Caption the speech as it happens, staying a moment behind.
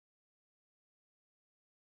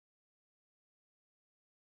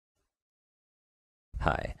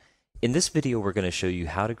Hi. In this video, we're going to show you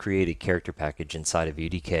how to create a character package inside of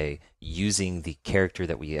UDK using the character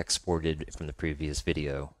that we exported from the previous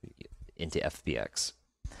video into Fbx.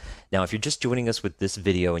 Now, if you're just joining us with this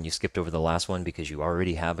video and you skipped over the last one because you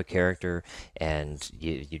already have a character and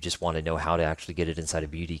you just want to know how to actually get it inside of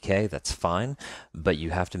UDK, that's fine. But you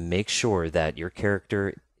have to make sure that your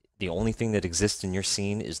character, the only thing that exists in your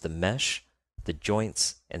scene is the mesh, the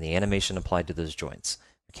joints, and the animation applied to those joints.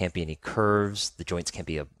 There can't be any curves. The joints can't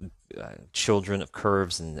be children of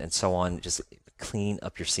curves and so on. Just clean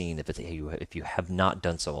up your scene if you have not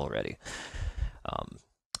done so already.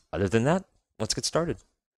 Other than that, let's get started.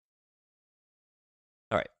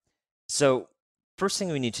 All right. So first thing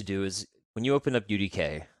we need to do is when you open up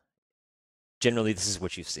UDK, generally this is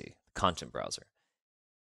what you see, content browser.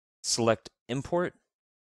 Select import,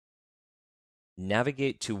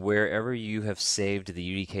 navigate to wherever you have saved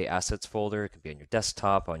the UDK assets folder. It could be on your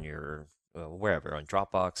desktop, on your wherever, on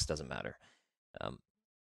Dropbox, doesn't matter.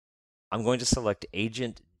 I'm going to select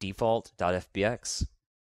agent default.fbx.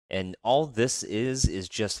 And all this is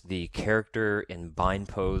just the character in bind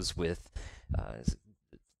pose with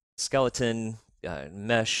skeleton,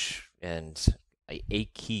 mesh, and a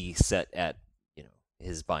key set at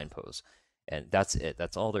his bind pose. And that's it.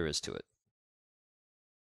 That's all there is to it.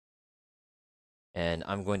 And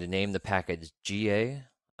I'm going to name the package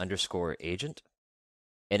GA_agent.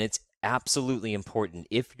 And it's absolutely important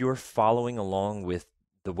if you're following along with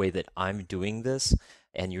the way that I'm doing this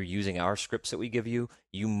and you're using our scripts that we give you,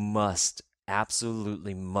 you must,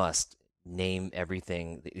 absolutely must name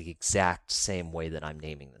everything the exact same way that I'm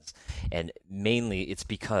naming this. And mainly it's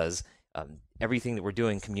because everything that we're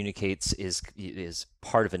doing communicates is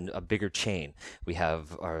part of a bigger chain. We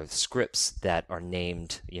have our scripts that are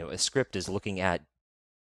named, a script is looking at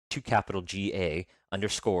 2 capital GA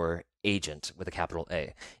underscore agent with a capital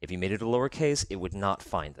A. If you made it a lowercase, it would not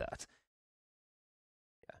find that.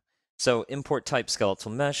 Yeah. So import type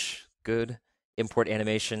skeletal mesh, good. Import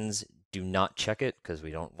animations, do not check it because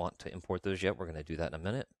we don't want to import those yet. We're going to do that in a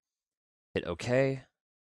minute. Hit OK.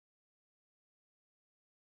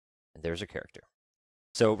 And there's a character.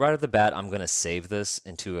 So right off the bat, I'm going to save this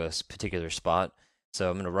into a particular spot. So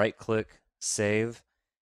I'm going to right click, save.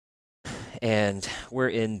 And we're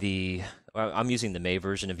in I'm using the May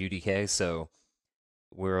version of UDK, so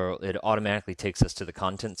it automatically takes us to the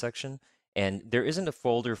content section. And there isn't a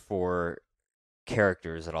folder for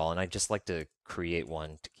characters at all, and I just like to create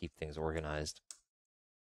one to keep things organized.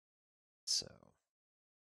 So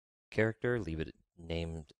character, leave it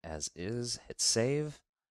named as is, hit save.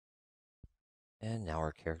 And now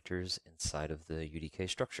our character's inside of the UDK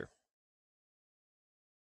structure.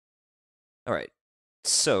 All right.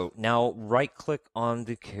 So now right-click on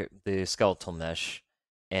the skeletal mesh,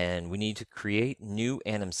 and we need to create new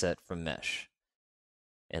AnimSet from mesh.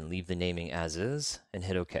 And leave the naming as is, and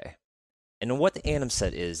hit OK. And what the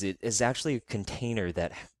AnimSet is, it is actually a container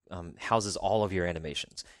that houses all of your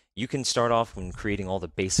animations. You can start off when creating all the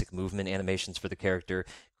basic movement animations for the character,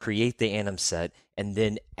 create the AnimSet, and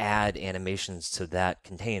then add animations to that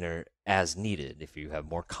container as needed if you have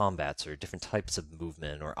more combats or different types of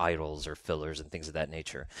movement or idles or fillers and things of that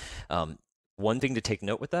nature. One thing to take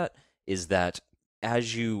note with that is that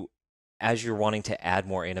as you're wanting to add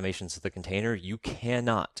more animations to the container, you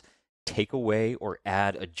cannot take away or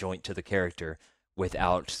add a joint to the character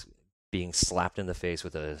without being slapped in the face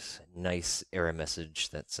with a nice error message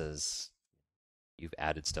that says you've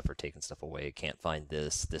added stuff or taken stuff away, can't find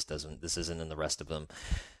this isn't in the rest of them,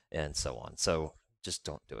 and so on. So just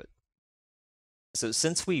don't do it. So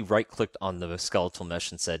since we right-clicked on the skeletal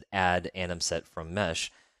mesh and said add AnimSet from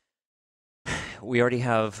mesh, we already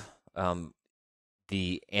have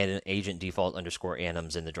the agent default underscore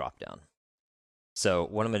anims in the dropdown. So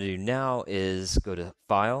what I'm going to do now is go to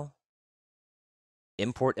File,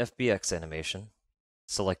 Import Fbx Animation,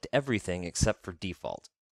 select everything except for default,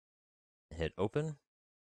 and hit Open.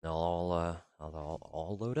 And I'll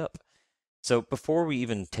all load up. So before we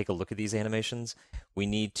even take a look at these animations, we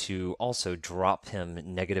need to also drop him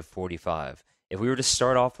 -45. If we were to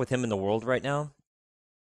start off with him in the world right now,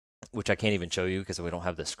 which I can't even show you because we don't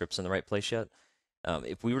have the scripts in the right place yet,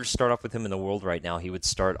 if we were to start off with him in the world right now, he would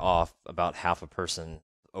start off about half a person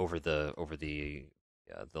over the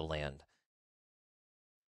land.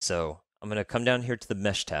 So I'm going to come down here to the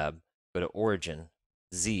Mesh tab, go to Origin,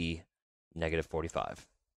 Z, -45.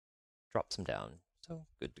 Drops him down. So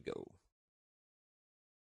good to go.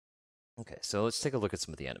 Okay, so let's take a look at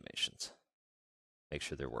some of the animations. Make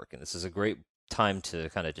sure they're working. This is a great time to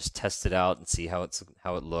kind of just test it out and see how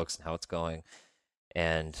it looks and how it's going.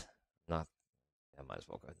 And I might as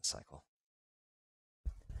well go ahead and cycle.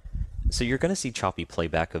 So you're going to see choppy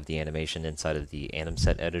playback of the animation inside of the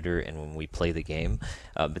AnimSet editor and when we play the game,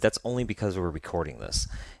 but that's only because we're recording this.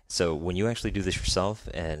 So when you actually do this yourself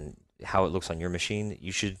and how it looks on your machine,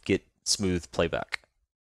 you should get smooth playback.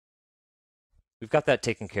 We've got that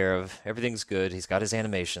taken care of. Everything's good. He's got his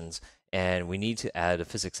animations, and we need to add a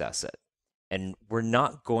physics asset. And we're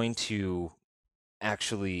not going to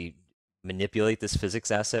actually manipulate this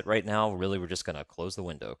physics asset right now. Really, we're just going to close the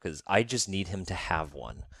window because I just need him to have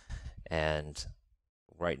one. And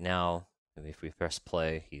right now, if we press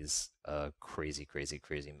play, he's a crazy, crazy,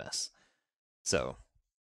 crazy mess. So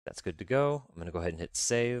that's good to go. I'm going to go ahead and hit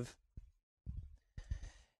save.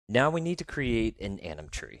 Now we need to create an anim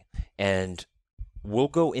tree. And we'll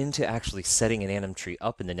go into actually setting an anim tree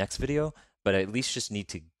up in the next video, but I at least just need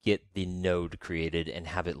to get the node created and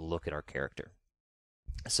have it look at our character.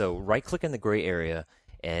 So right-click in the gray area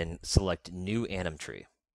and select New Anim Tree.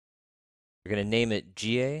 We're going to name it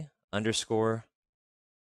GA underscore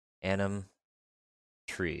anim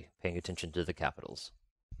tree, paying attention to the capitals.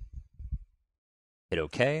 Hit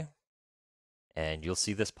OK, and you'll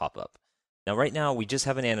see this pop up. Now, right now, we just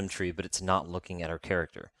have an anim tree, but it's not looking at our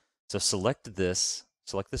character. So select this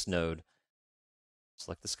node,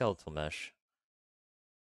 select the skeletal mesh,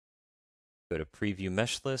 go to Preview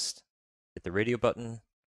Mesh List, hit the radio button,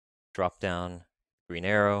 drop down, green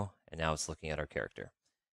arrow, and now it's looking at our character.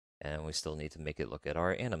 And we still need to make it look at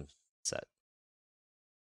our anim set.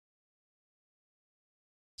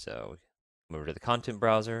 So come over to the content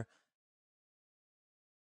browser,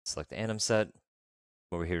 select the anim set,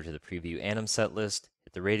 come over here to the preview anim set list,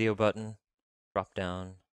 hit the radio button, drop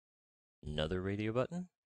down, another radio button,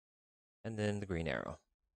 and then the green arrow.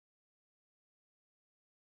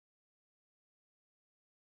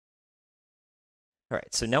 All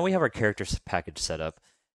right, so now we have our character package set up.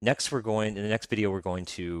 Next, in the next video, we're going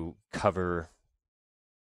to cover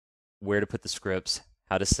where to put the scripts,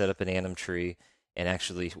 how to set up an anim tree, and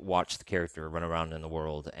actually watch the character run around in the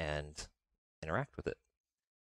world and interact with it.